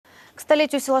К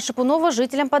столетию села Шипуново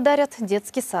жителям подарят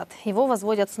детский сад. Его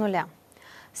возводят с нуля.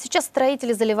 Сейчас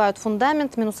строители заливают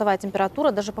фундамент, минусовая температура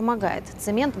даже помогает.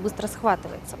 Цемент быстро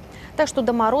схватывается. Так что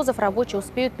до морозов рабочие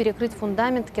успеют перекрыть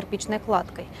фундамент кирпичной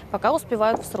кладкой. Пока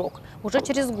успевают в срок. Уже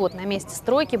через год на месте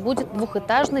стройки будет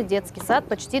двухэтажный детский сад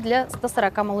почти для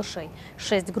 140 малышей.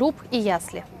 6 групп и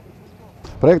ясли.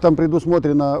 Проектом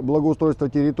предусмотрено благоустройство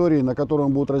территории, на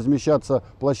котором будут размещаться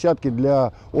площадки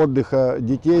для отдыха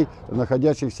детей,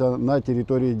 находящихся на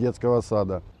территории детского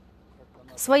сада.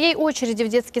 Своей очереди в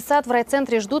детский сад в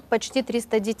райцентре ждут почти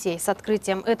 300 детей. С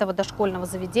открытием этого дошкольного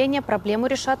заведения проблему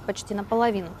решат почти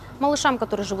наполовину. Малышам,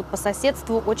 которые живут по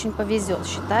соседству, очень повезет,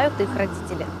 считают их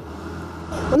родители.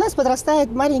 У нас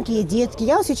подрастают маленькие детки.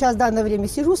 Я вот сейчас в данное время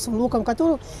сижу с внуком,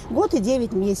 которому год и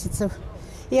 9 месяцев.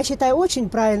 Я считаю очень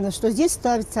правильно, что здесь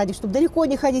ставят садик, чтобы далеко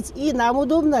не ходить. И нам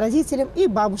удобно, родителям, и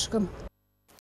бабушкам.